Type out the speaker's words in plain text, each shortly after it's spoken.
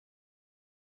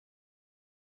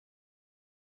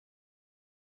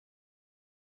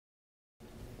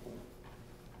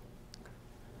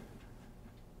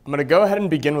I'm going to go ahead and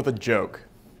begin with a joke.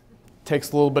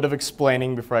 Takes a little bit of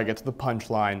explaining before I get to the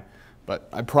punchline, but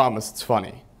I promise it's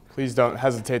funny. Please don't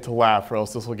hesitate to laugh or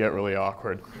else this will get really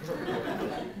awkward.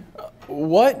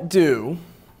 What do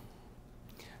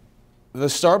the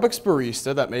Starbucks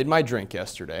barista that made my drink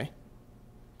yesterday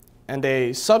and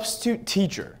a substitute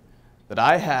teacher that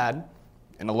I had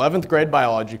in 11th grade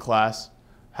biology class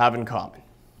have in common?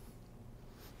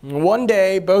 One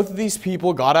day, both of these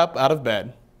people got up out of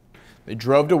bed. They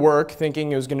drove to work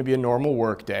thinking it was going to be a normal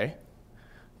work day,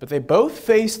 but they both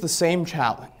faced the same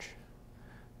challenge.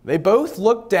 They both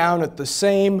looked down at the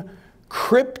same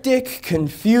cryptic,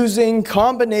 confusing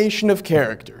combination of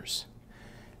characters.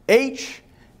 H-A-Y-K.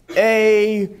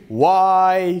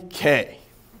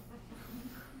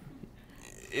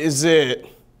 Is it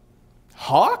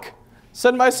Hawk?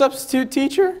 Said my substitute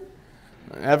teacher.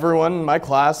 Everyone in my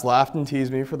class laughed and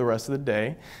teased me for the rest of the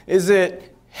day. Is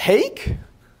it Hayk?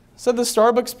 Said the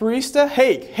Starbucks barista.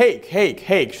 Hayk, Hayk, Hayk,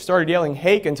 Hayk. She started yelling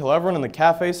Hayk until everyone in the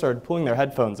cafe started pulling their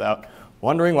headphones out,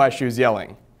 wondering why she was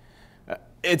yelling.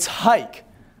 It's Hayk,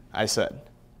 I said.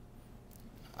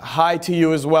 Hi to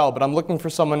you as well, but I'm looking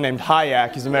for someone named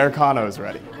Hayek. His Americano is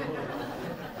ready.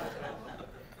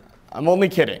 I'm only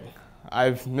kidding.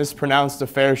 I've mispronounced a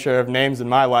fair share of names in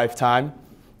my lifetime.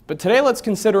 But today let's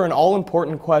consider an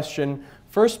all-important question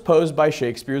first posed by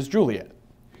Shakespeare's Juliet.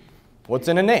 What's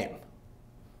in a name?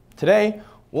 Today,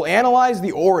 we'll analyze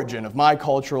the origin of my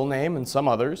cultural name and some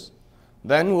others.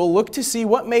 Then we'll look to see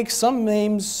what makes some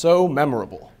names so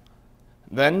memorable.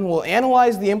 Then we'll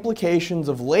analyze the implications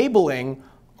of labeling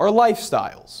our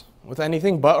lifestyles with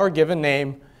anything but our given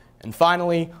name. And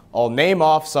finally, I'll name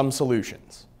off some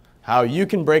solutions, how you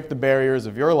can break the barriers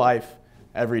of your life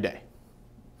every day.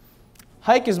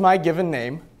 Hayk is my given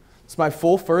name. It's my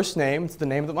full first name. It's the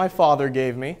name that my father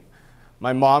gave me.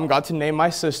 My mom got to name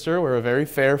my sister. We're a very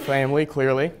fair family,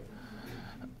 clearly.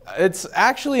 It's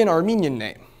actually an Armenian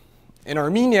name. In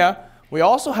Armenia, we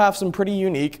also have some pretty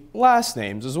unique last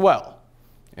names as well.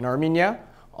 In Armenia,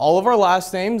 all of our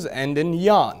last names end in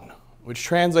yan, which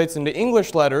translates into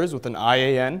English letters with an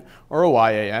IAN or a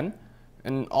YAN,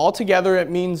 and altogether it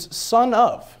means son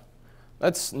of.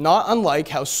 That's not unlike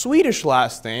how Swedish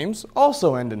last names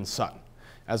also end in son,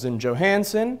 as in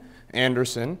Johansson,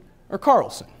 Anderson, or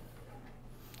Carlson.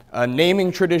 A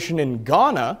naming tradition in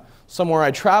Ghana, somewhere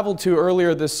I traveled to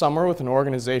earlier this summer with an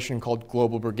organization called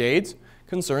Global Brigades,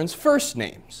 concerns first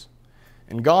names.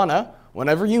 In Ghana,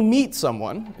 whenever you meet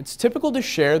someone, it's typical to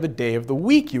share the day of the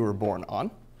week you were born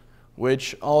on,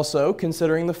 which also,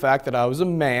 considering the fact that I was a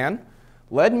man,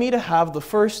 led me to have the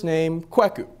first name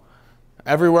Kweku.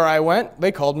 Everywhere I went,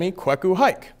 they called me Kweku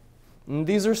Hayk. And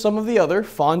these are some of the other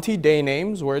Fonty day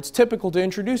names where it's typical to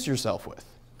introduce yourself with.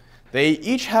 They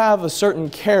each have a certain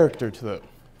character to them.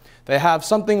 They have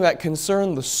something that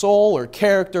concerns the soul or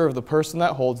character of the person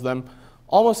that holds them,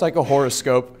 almost like a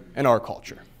horoscope in our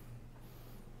culture.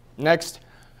 Next,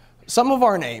 some of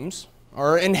our names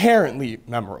are inherently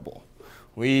memorable.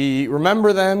 We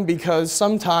remember them because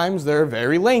sometimes they're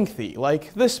very lengthy,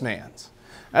 like this man's.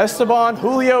 Esteban,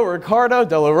 Julio, Ricardo,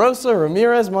 De La Rosa,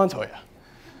 Ramirez, Montoya.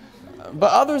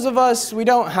 But others of us, we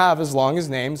don't have as long as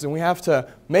names, and we have to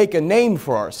make a name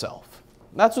for ourselves.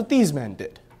 That's what these men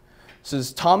did. This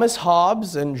is Thomas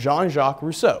Hobbes and Jean-Jacques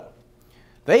Rousseau.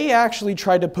 They actually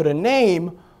tried to put a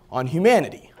name on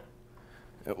humanity.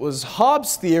 It was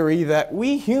Hobbes' theory that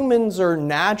we humans are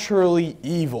naturally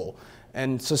evil,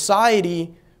 and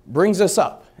society brings us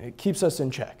up. It keeps us in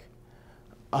check.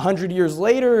 100 years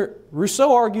later,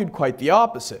 Rousseau argued quite the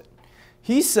opposite.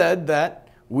 He said that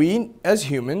we, as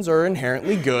humans, are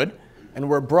inherently good, and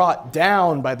we're brought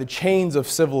down by the chains of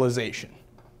civilization.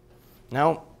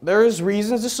 Now, there is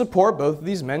reasons to support both of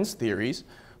these men's theories,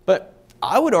 but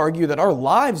I would argue that our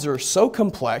lives are so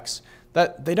complex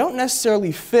that they don't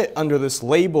necessarily fit under this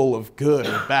label of good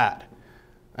or bad.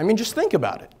 I mean, just think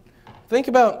about it. Think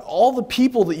about all the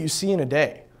people that you see in a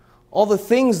day, all the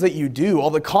things that you do,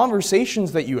 all the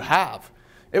conversations that you have.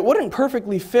 It wouldn't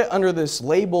perfectly fit under this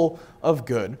label of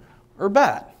good or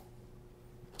bad.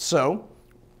 So,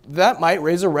 that might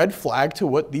raise a red flag to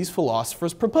what these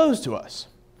philosophers propose to us.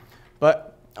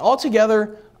 But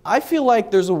altogether, I feel like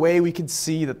there's a way we could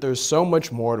see that there's so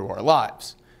much more to our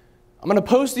lives. I'm going to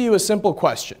pose to you a simple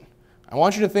question. I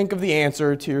want you to think of the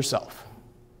answer to yourself.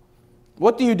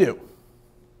 What do you do?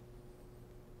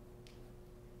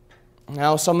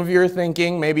 Now, some of you are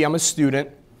thinking, maybe I'm a student,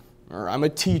 or I'm a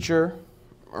teacher,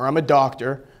 or I'm a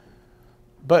doctor.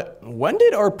 But when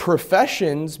did our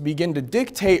professions begin to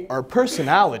dictate our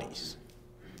personalities?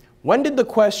 When did the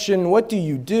question, what do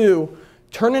you do,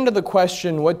 turn into the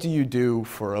question, what do you do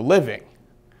for a living?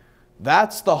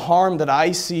 That's the harm that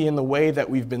I see in the way that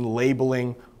we've been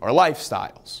labeling our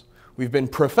lifestyles. We've been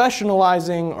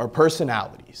professionalizing our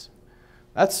personalities.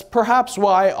 That's perhaps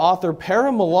why author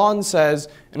Para Milan says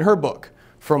in her book,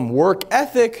 From Work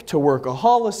Ethic to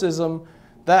Workaholicism,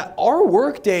 that our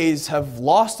work days have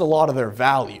lost a lot of their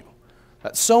value.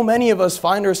 That so many of us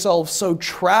find ourselves so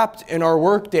trapped in our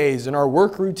work days, in our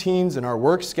work routines, in our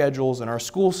work schedules, and our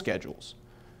school schedules.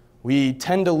 We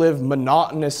tend to live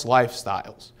monotonous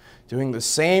lifestyles, doing the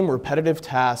same repetitive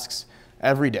tasks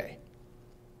every day.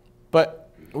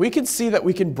 But we can see that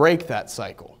we can break that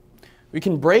cycle. We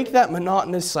can break that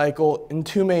monotonous cycle in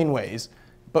two main ways.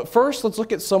 But first, let's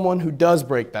look at someone who does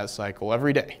break that cycle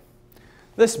every day.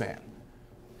 This man.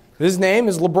 His name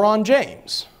is LeBron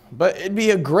James. But it'd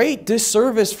be a great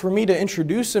disservice for me to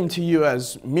introduce him to you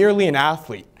as merely an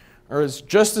athlete, or as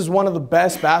just as one of the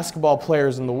best basketball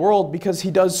players in the world, because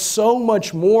he does so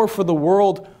much more for the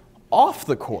world off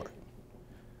the court.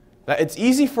 That it's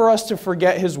easy for us to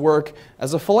forget his work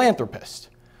as a philanthropist,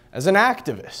 as an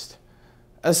activist,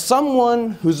 as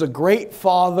someone who's a great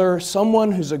father,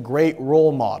 someone who's a great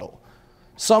role model,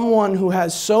 someone who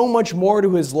has so much more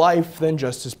to his life than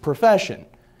just his profession.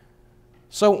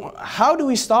 So how do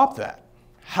we stop that?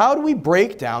 How do we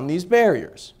break down these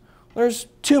barriers? There's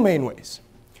two main ways.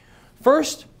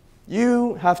 First,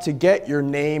 you have to get your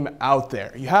name out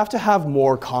there. You have to have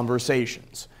more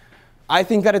conversations. I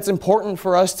think that it's important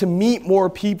for us to meet more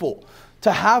people,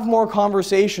 to have more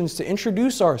conversations, to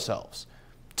introduce ourselves.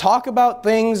 Talk about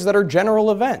things that are general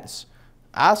events.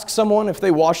 Ask someone if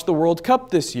they watched the World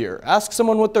Cup this year. Ask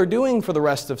someone what they're doing for the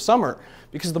rest of summer.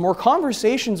 Because the more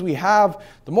conversations we have,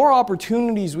 the more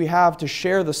opportunities we have to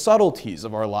share the subtleties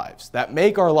of our lives that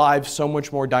make our lives so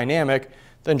much more dynamic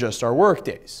than just our work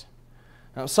days.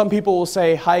 Now, some people will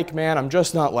say, Hayk, man, I'm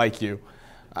just not like you.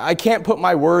 I can't put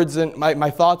my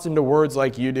thoughts into words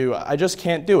like you do. I just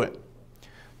can't do it.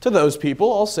 To those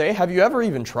people, I'll say, have you ever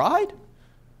even tried?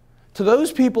 To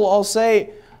those people, I'll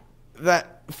say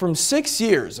that from 6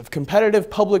 years of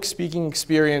competitive public speaking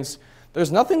experience,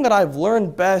 there's nothing that I've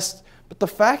learned best but the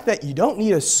fact that you don't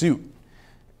need a suit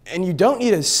and you don't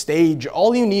need a stage.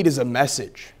 All you need is a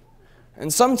message.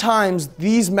 And sometimes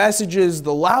these messages,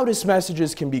 the loudest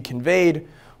messages, can be conveyed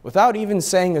without even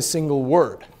saying a single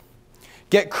word.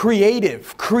 Get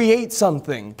creative, create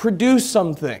something, produce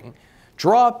something,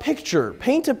 draw a picture,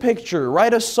 paint a picture,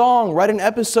 write a song, write an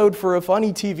episode for a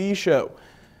funny TV show.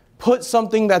 Make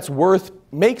something that's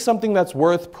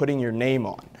worth putting your name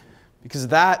on. Because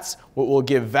that's what will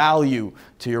give value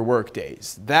to your work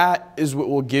days. That is what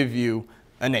will give you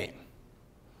a name.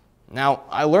 Now,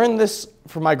 I learned this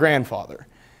from my grandfather.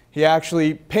 He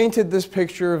actually painted this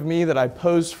picture of me that I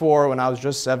posed for when I was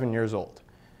just 7 years old.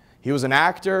 He was an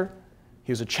actor,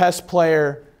 he was a chess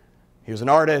player, he was an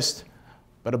artist,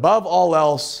 but above all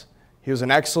else, he was an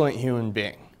excellent human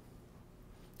being.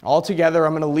 Altogether,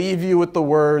 I'm going to leave you with the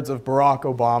words of Barack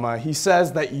Obama. He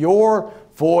says that your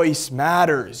voice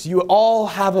matters. You all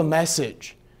have a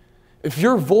message. If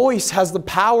your voice has the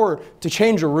power to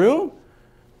change a room,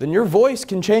 then your voice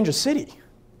can change a city.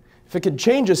 If it could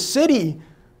change a city,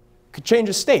 it could change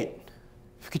a state.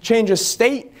 If it could change a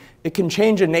state, it can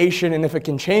change a nation. And if it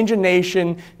can change a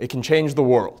nation, it can change the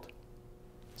world.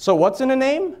 So what's in a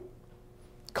name?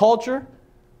 Culture,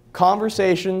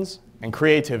 conversations, and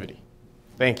creativity.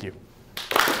 Thank you.